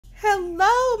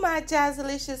Hello, my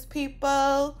Jazzalicious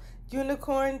people.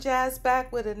 Unicorn Jazz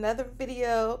back with another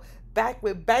video. Back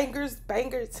with bangers.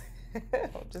 I'm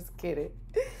just kidding.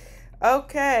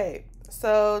 Okay,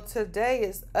 so today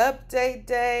is update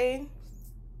day.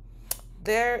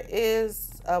 There is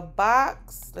a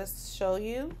box. Let's show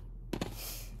you.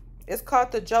 It's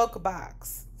called the joke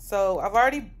box. So I've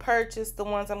already purchased the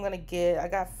ones I'm going to get. I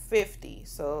got 50.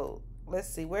 So let's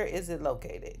see. Where is it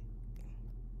located?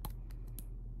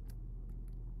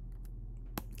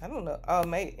 I don't know. Oh,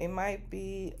 it might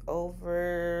be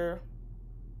over.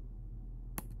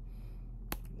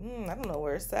 I don't know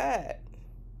where it's at.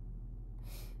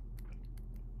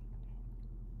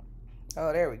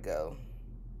 Oh, there we go.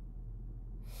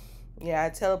 Yeah,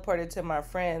 I teleported to my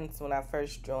friends when I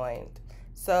first joined.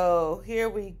 So here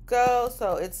we go.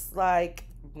 So it's like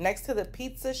next to the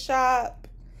pizza shop.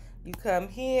 You come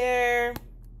here.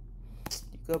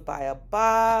 You go buy a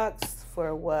box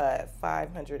for what?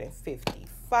 $555,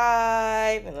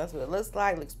 and that's what it looks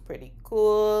like. Looks pretty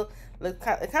cool. It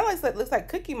kind of looks like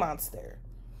Cookie Monster,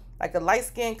 like a light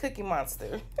skinned Cookie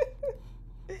Monster.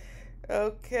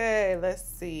 Okay, let's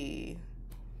see.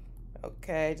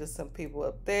 Okay, just some people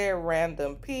up there,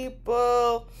 random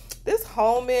people. This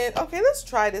Homing. Okay, let's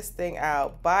try this thing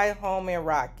out. Buy Homing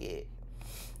Rocket.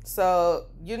 So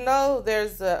you know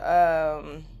there's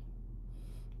a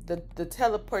the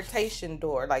teleportation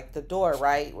door, like the door,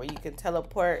 right, where you can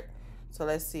teleport. So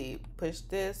let's see. Push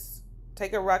this.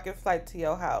 Take a rocket flight to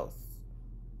your house.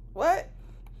 What?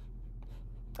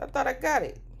 I thought I got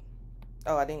it.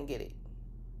 Oh, I didn't get it.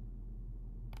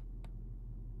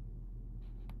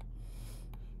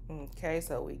 Okay,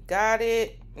 so we got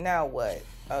it. Now what?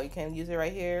 Oh, you can't use it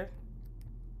right here.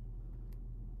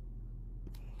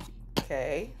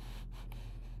 Okay.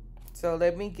 So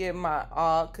let me get my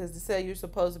because it said you're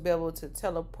supposed to be able to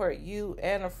teleport you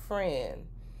and a friend.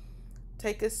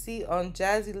 Take a seat on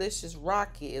Jazzalicious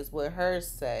Rocket is what hers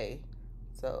say.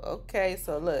 So, okay,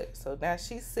 so look. So now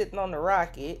she's sitting on the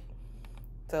rocket.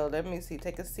 So let me see.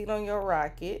 Take a seat on your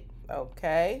rocket.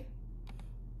 Okay.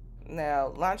 Now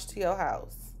launch to your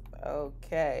house.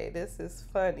 Okay, this is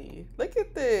funny. Look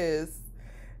at this.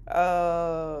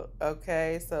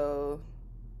 Okay, so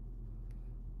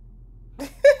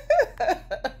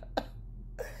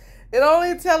it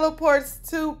only teleports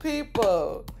 2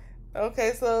 people.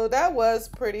 Okay, so that was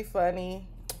pretty funny.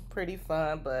 Pretty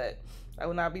fun, but I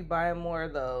will not be buying more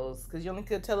of those because you only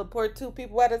could teleport 2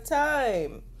 people at a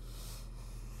time.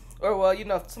 Or, well, you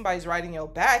know, if somebody's riding your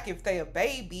back, if they a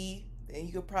baby, then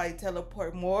you could probably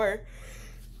teleport more.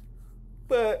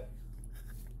 But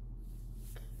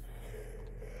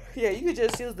yeah, you could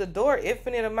just use the door.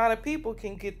 Infinite amount of people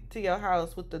can get to your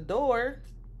house with the door.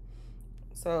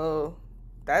 So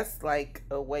that's like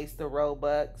a waste of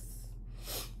Robux.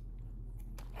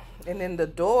 And then the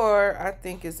door, I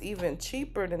think, is even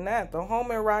cheaper than that. The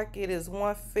Homing Rocket is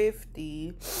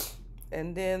 $150.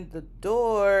 And then the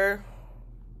door,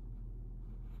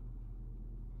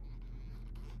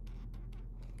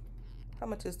 how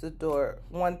much is the door?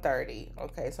 $130.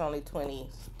 Okay, it's only 20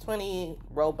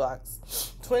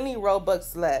 Robux. 20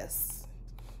 Robux less.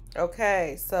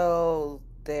 Okay, so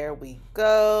there we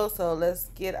go. So let's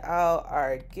get out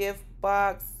our gift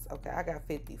box. Okay, I got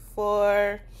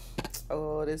 54.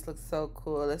 Oh, this looks so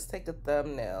cool. Let's take a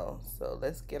thumbnail. So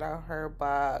let's get out her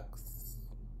box.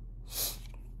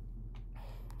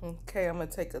 Okay, I'm gonna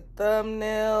take a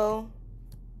thumbnail.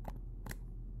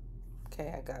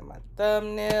 Okay, I got my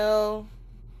thumbnail.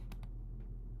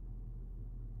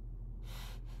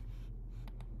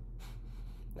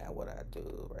 Now what I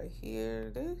do right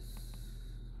here, this.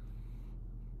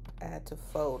 Add to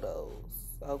photos.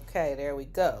 Okay, there we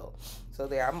go. So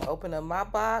there, I'm opening up my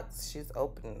box. She's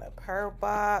opening up her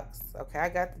box. Okay, I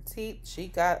got the teeth. She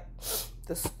got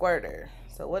the squirter.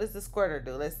 So what does the squirter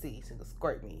do? Let's see. She can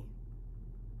squirt me.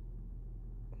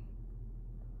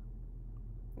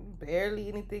 Barely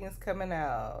anything is coming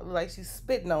out. Like she's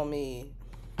spitting on me.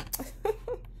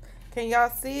 Can y'all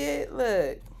see it?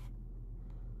 Look.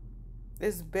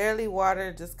 There's barely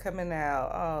water just coming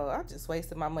out. Oh, I just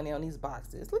wasted my money on these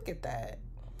boxes. Look at that.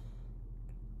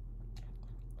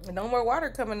 No more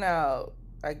water coming out.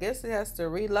 I guess it has to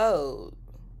reload.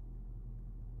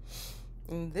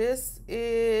 And this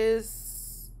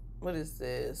is, what is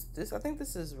this? I think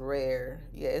this is rare.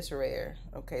 Yeah, it's rare.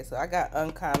 Okay, so I got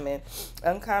uncommon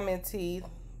teeth.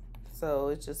 So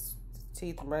it's just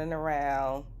teeth running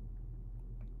around.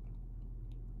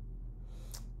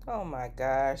 Oh my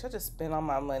gosh, I just spent all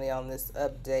my money on this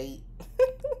update.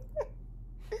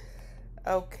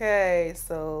 Okay,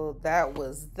 so that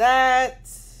was that.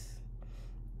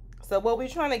 So what we're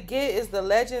trying to get is the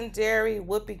legendary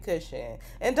whoopee cushion.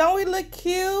 And don't we look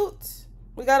cute?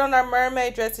 We got on our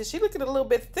mermaid dresses. She looking a little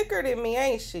bit thicker than me,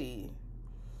 ain't she?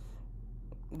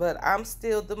 But I'm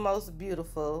still the most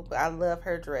beautiful. But I love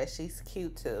her dress. She's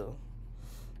cute too.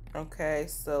 Okay,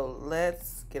 so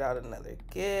let's get out another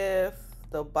gift.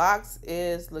 The box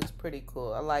looks pretty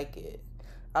cool. I like it.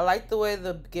 I like the way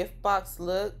the gift box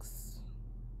looks.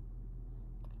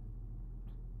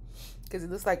 Because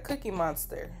it looks like Cookie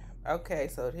Monster. Okay,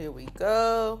 so here we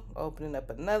go. Opening up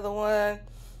another one.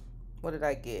 What did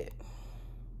I get?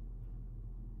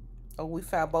 Oh, we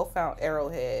both found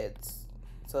arrowheads.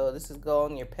 So this is go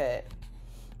on your pet.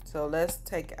 So let's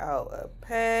take out a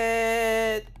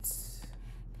pet.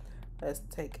 Let's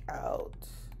take out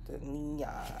the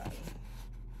neon.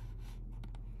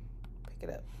 Pick it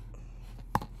up.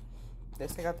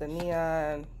 Let's take out the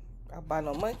neon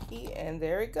albino monkey, and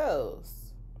there it goes.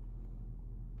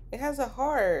 It has a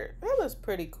heart. That looks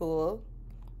pretty cool.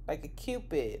 Like a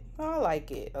cupid. Oh, I like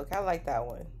it. Okay, I like that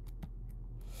one.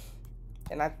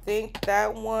 And I think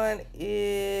that one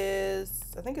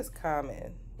is, I think it's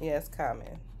common. Yeah, it's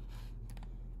common.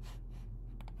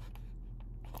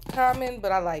 Common,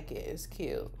 but I like it. It's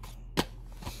cute.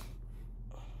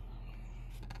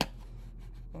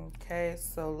 Okay,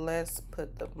 so let's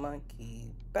put the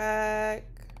monkey back.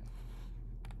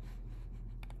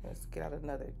 Let's get out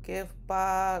another gift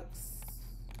box.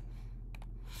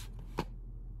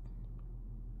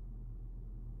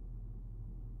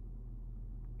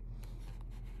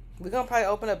 We're gonna probably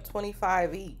open up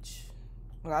 25 each.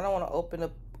 I don't want to open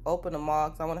them all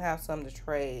because I want to have some to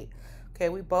trade. Okay,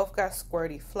 we both got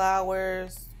squirty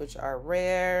flowers, which are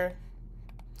rare.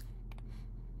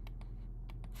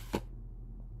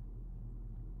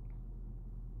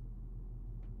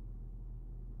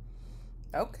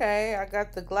 Okay, I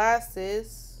got the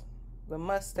glasses, the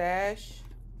mustache,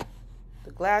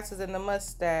 the glasses and the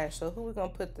mustache. So who we gonna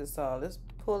put this on? Let's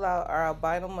pull out our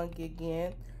albino monkey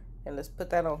again, and let's put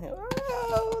that on him.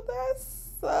 Oh,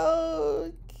 that's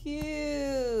so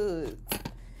cute.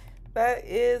 That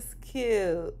is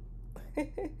cute.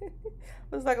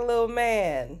 Looks like a little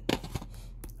man.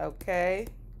 Okay.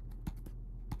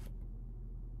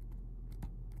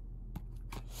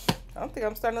 I don't think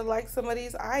I'm starting to like some of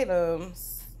these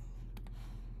items.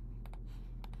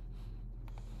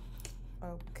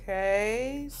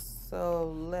 Okay,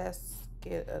 so let's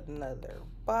get another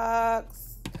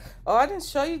box. Oh, I didn't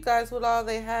show you guys what all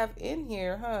they have in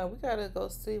here, huh? We gotta go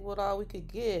see what all we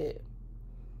could get.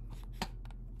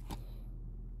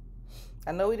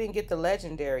 I know we didn't get the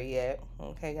legendary yet.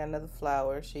 Okay, got another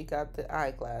flower. She got the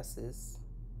eyeglasses.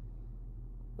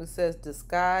 It says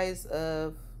disguise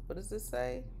of, what does this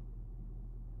say?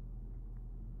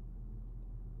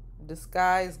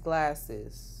 Disguise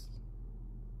glasses.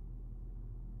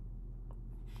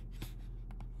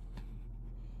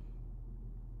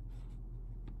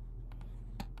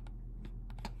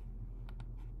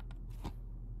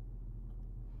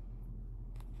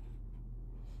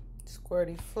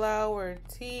 Squirty flower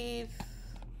teeth.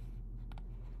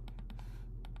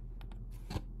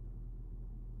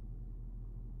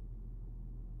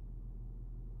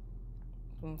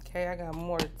 Okay, I got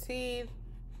more teeth.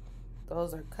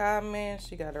 Those are common.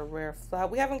 She got a rare flower.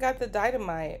 We haven't got the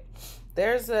dynamite.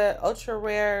 There's a ultra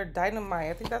rare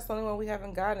dynamite. I think that's the only one we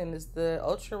haven't gotten is the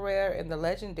ultra rare and the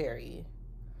legendary.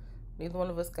 Neither one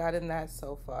of us got in that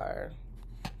so far.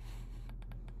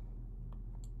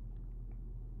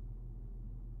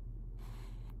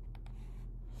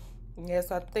 Yes,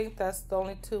 I think that's the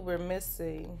only two we're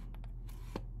missing.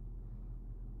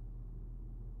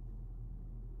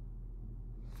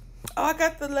 Oh, I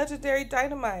got the legendary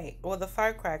dynamite or the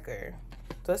firecracker.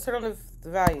 So let's turn on the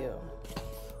volume.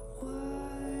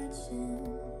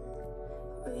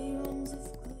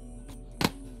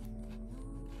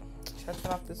 Should I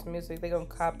turn off this music? They're gonna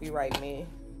copyright me.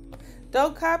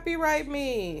 Don't copyright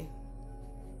me.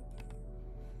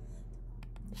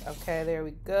 Okay, there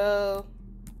we go.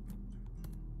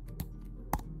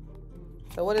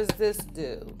 So what does this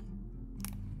do?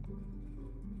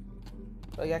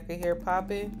 So y'all can hear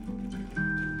popping.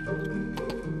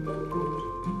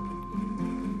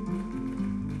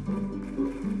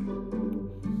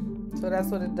 So that's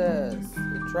what it does.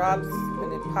 It drops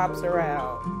and it pops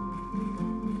around.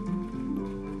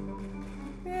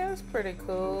 Yeah, that's pretty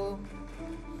cool.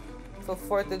 For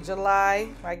 4th of July,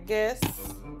 I guess.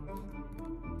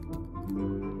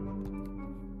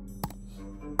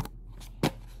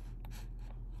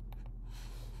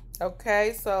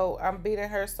 Okay, so I'm beating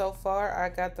her so far. I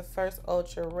got the first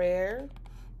ultra rare.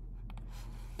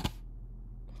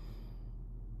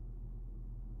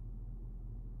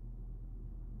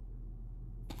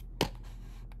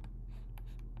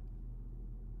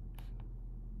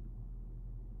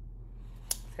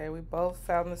 Okay, we both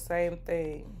found the same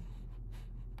thing.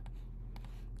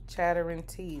 Chattering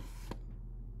teeth.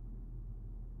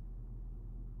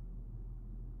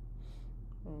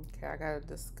 Okay, I got a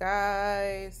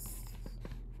disguise.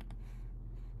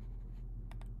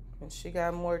 And she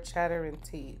got more chattering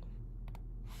teeth.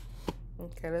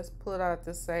 Okay, let's pull it out at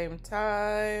the same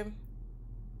time.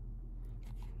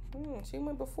 She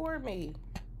went before me.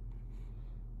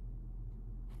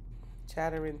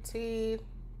 Chattering teeth.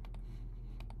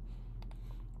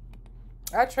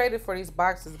 I traded for these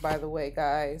boxes, by the way,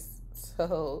 guys.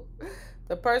 So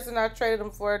the person I traded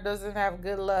them for doesn't have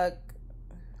good luck.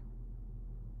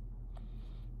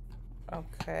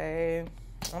 Okay,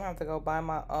 I'm gonna have to go buy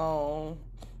my own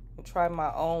and try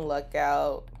my own luck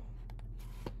out.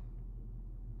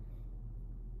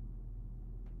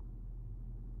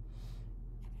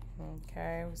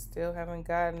 Okay, we still haven't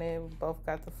gotten it. We both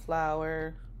got the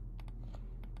flower.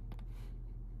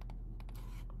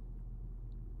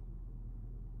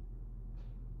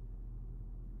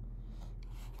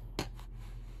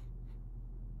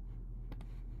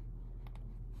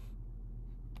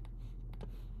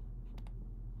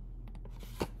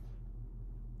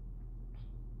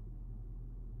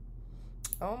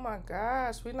 Oh my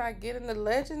gosh, we're not getting the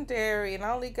legendary, and I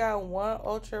only got one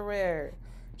ultra rare.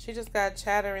 She just got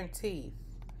chattering teeth.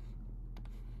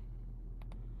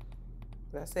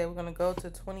 As I said, we're gonna go to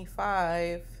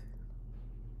 25.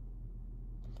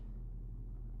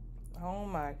 Oh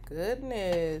my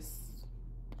goodness.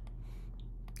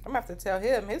 I'm gonna have to tell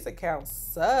him his account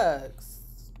sucks.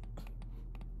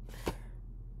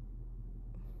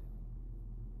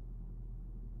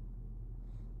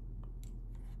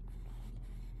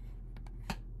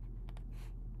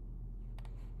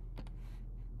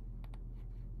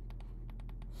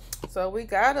 So we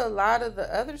got a lot of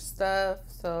the other stuff,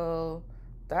 so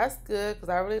that's good because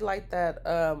I really like that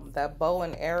that bow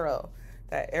and arrow.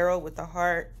 That arrow with the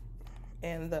heart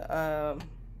and the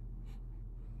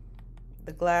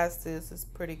glasses is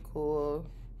pretty cool.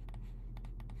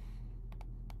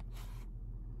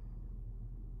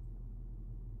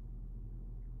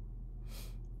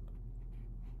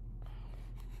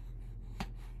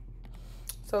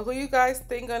 So who you guys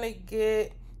think gonna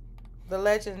get the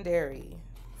legendary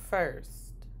first?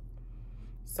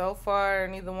 So far,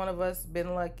 neither one of us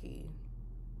been lucky.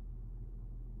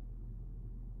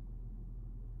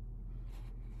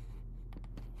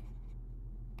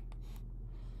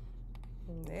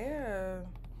 Yeah.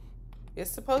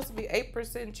 It's supposed to be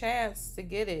 8% chance to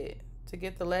get it, to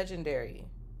get the legendary.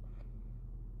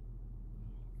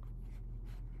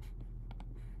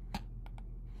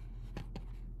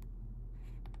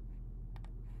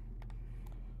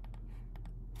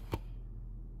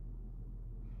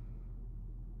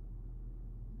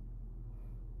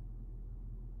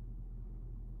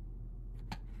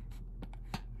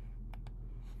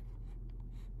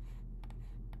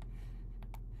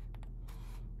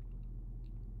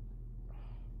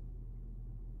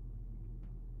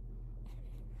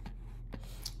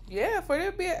 Yeah, for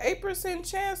there to be an 8%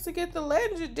 chance to get the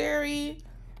legendary,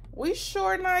 we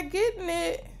sure not getting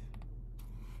it.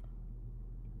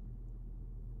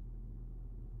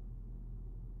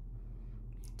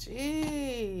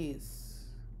 Jeez.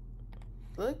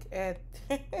 Look at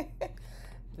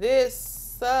this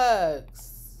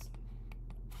sucks.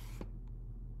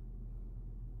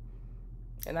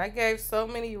 And I gave so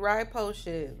many rye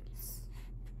potions.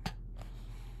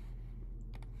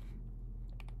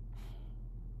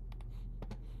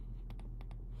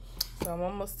 So I'm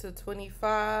almost to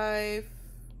 25.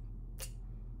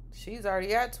 She's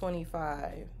already at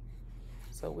 25.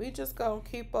 So we just gonna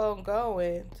keep on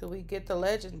going till we get the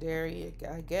legendary,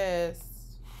 I guess.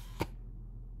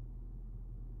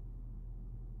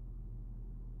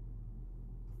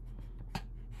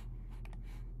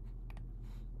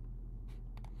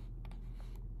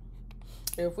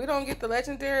 If we don't get the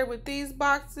legendary with these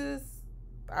boxes,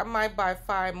 I might buy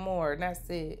 5 more and that's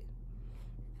it.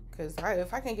 Because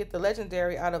if I can get the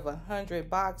legendary out of 100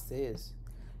 boxes,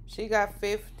 she got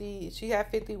 50, she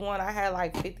had 51, I had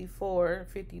like 54,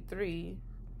 53.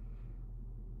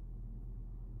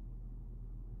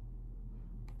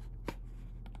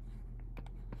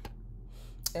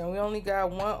 And we only got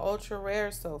one ultra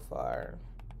rare so far.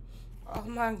 Oh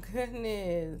my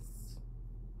goodness.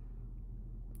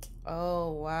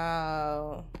 Oh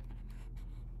wow.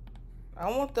 I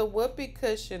want the whoopee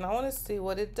cushion. I want to see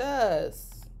what it does.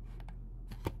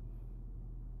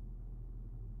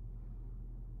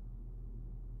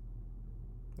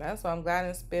 That's why I'm glad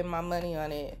to spend my money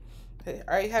on it.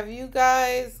 Have you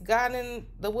guys gotten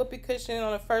the whoopee cushion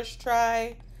on the first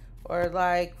try? Or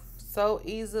like so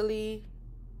easily?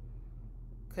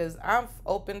 Because I've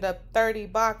opened up 30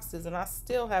 boxes and I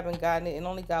still haven't gotten it and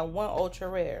only got one ultra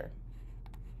rare.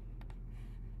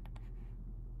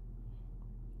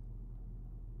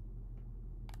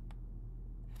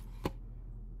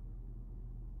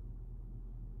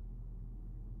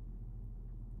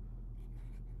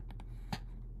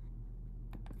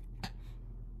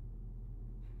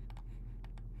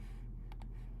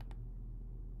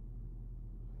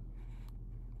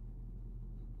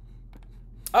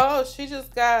 Oh, she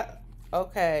just got,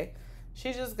 okay.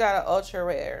 She just got an ultra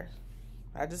rare.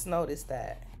 I just noticed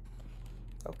that.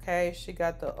 Okay, she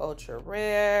got the ultra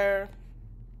rare.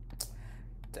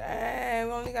 Dang,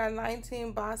 we only got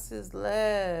 19 boxes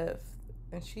left.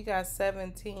 And she got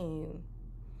 17.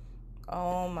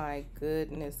 Oh my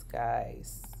goodness,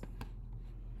 guys.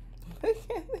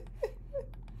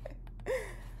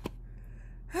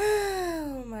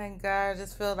 Oh my God, I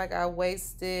just feel like I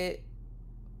wasted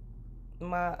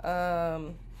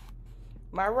my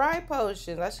my ride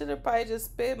potions. I should have probably just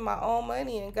spent my own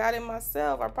money and got it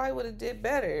myself. I probably would have did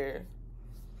better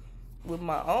with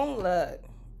my own luck.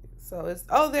 So it's,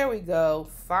 oh, there we go.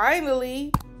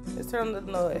 Finally, let's turn the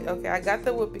noise. Okay, I got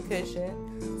the whoopee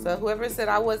cushion. So whoever said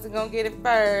I wasn't gonna get it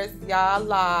first, y'all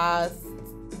lost.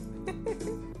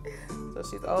 So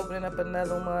she's opening up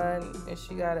another one, and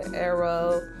she got an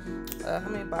arrow. How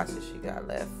many boxes she got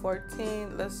left?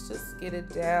 14. Let's just get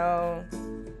it down.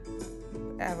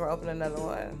 Have her open another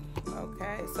one.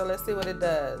 Okay, so let's see what it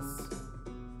does.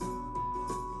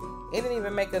 It didn't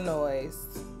even make a noise.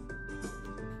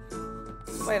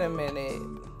 Wait a minute.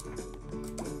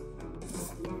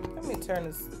 Let me turn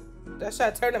this. Should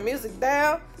I turn the music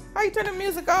down? How you turn the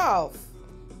music off?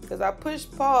 Because I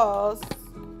pushed pause.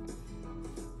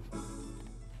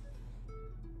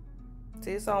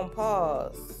 See, it's on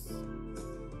pause.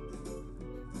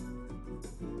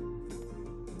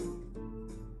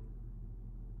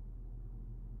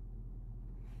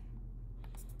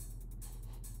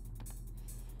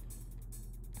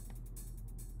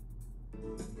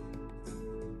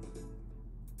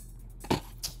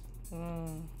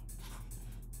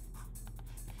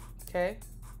 Okay.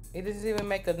 It doesn't even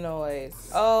make a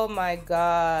noise. Oh my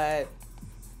God.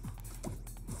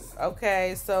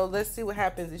 Okay, so let's see what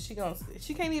happens. Is she gonna?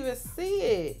 She can't even see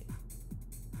it.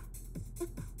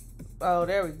 Oh,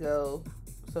 there we go.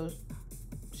 So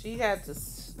she had to.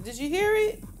 Did you hear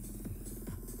it?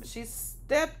 She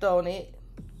stepped on it,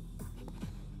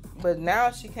 but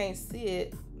now she can't see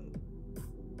it.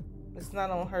 It's not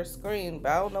on her screen,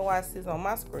 but I don't know why it sits on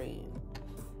my screen.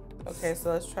 Okay, so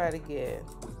let's try it again.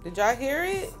 Did y'all hear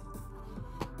it?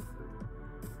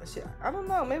 I don't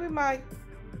know. Maybe my.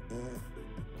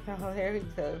 Oh, there we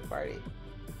go, party.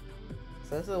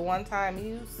 So this is a one-time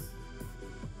use.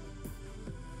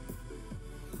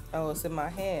 Oh, it's in my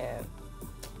hand.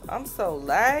 I'm so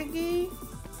laggy.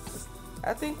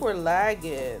 I think we're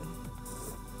lagging.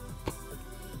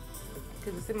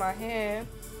 Because it's in my hand.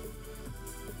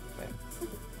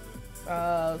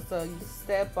 So you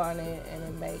step on it and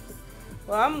it makes...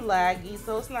 Well, I'm laggy,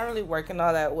 so it's not really working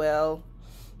all that well.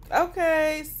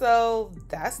 Okay, so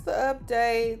that's the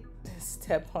update.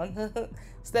 Step on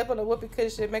the whoopee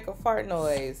cushion, make a fart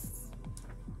noise.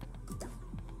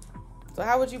 So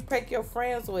how would you prank your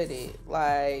friends with it?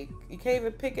 Like, you can't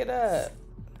even pick it up.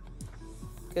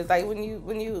 Cause like when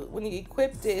you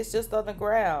equipped it, it's just on the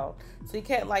ground. So you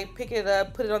can't like pick it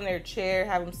up, put it on their chair,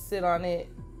 have them sit on it.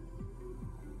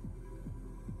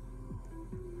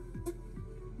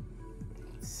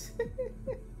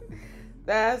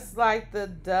 That's like the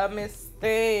dumbest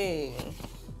thing.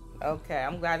 Okay,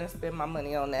 I'm glad I didn't spend my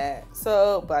money on that.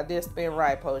 So, but I did spend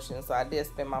ride potions, so I did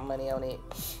spend my money on it.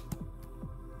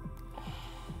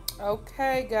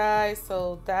 Okay, guys,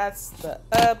 so that's the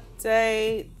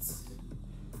update.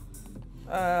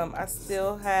 I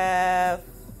still have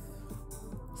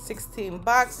 16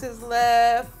 boxes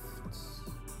left.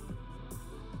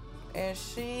 And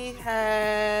she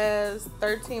has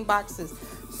 13 boxes.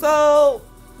 So,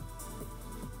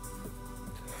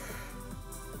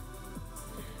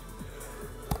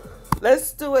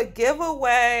 let's do a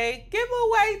giveaway.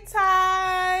 Giveaway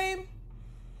time.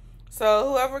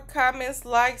 So whoever comments,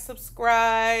 like,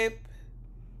 subscribe,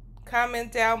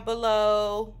 comment down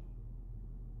below.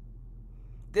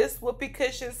 This whoopee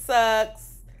cushion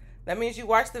sucks. That means you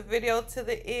watch the video to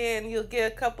the end. You'll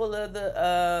get a couple of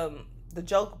the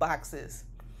joke boxes.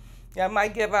 Yeah, I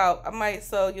might give out.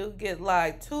 So you'll get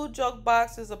like 2 joke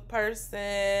boxes a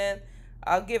person.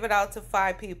 I'll give it out to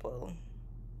 5 people.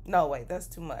 No, wait, that's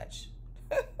too much.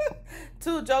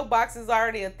 2 joke boxes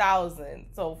already 1,000.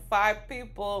 So 5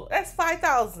 people, that's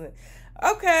 5,000.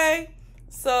 Okay,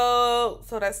 so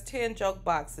that's 10 joke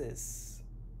boxes.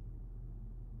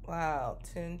 Wow,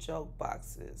 10 joke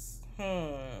boxes.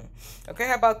 Okay,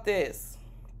 how about this?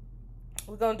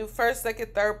 We're going to do first,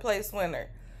 second, third place winner.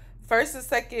 First and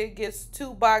second gets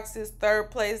 2 boxes. Third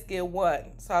place get 1.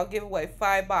 So I'll give away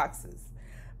 5 boxes.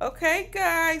 Okay,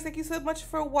 guys. Thank you so much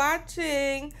for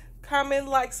watching. Comment,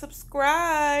 like,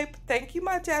 subscribe. Thank you,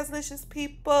 my Jazzlicious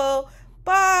people.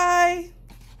 Bye.